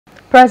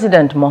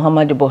President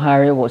Muhammadu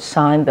Buhari will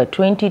sign the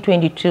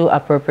 2022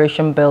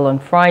 Appropriation Bill on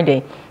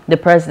Friday, the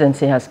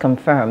presidency has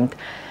confirmed.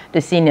 The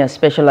senior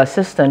special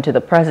assistant to the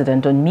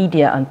president on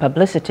media and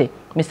publicity,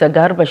 Mr.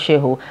 Garba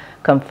Shehu,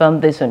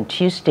 confirmed this on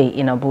Tuesday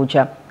in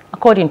Abuja.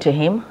 According to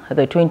him,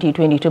 the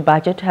 2022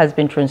 budget has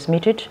been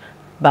transmitted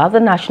by the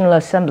National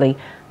Assembly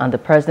and the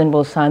president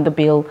will sign the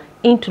bill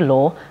into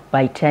law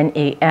by 10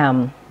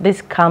 a.m.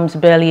 This comes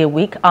barely a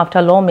week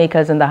after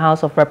lawmakers in the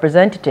House of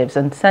Representatives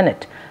and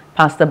Senate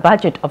passed a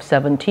budget of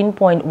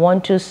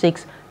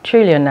 17.126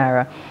 trillion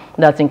naira.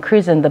 That's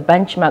increasing the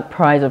benchmark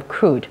price of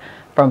crude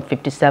from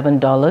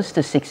 $57 to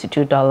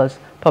 $62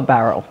 per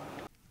barrel.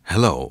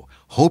 Hello,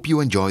 hope you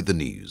enjoyed the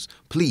news.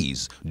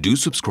 Please do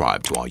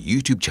subscribe to our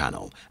YouTube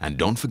channel and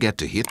don't forget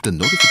to hit the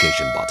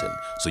notification button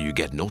so you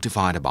get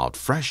notified about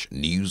fresh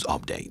news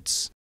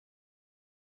updates.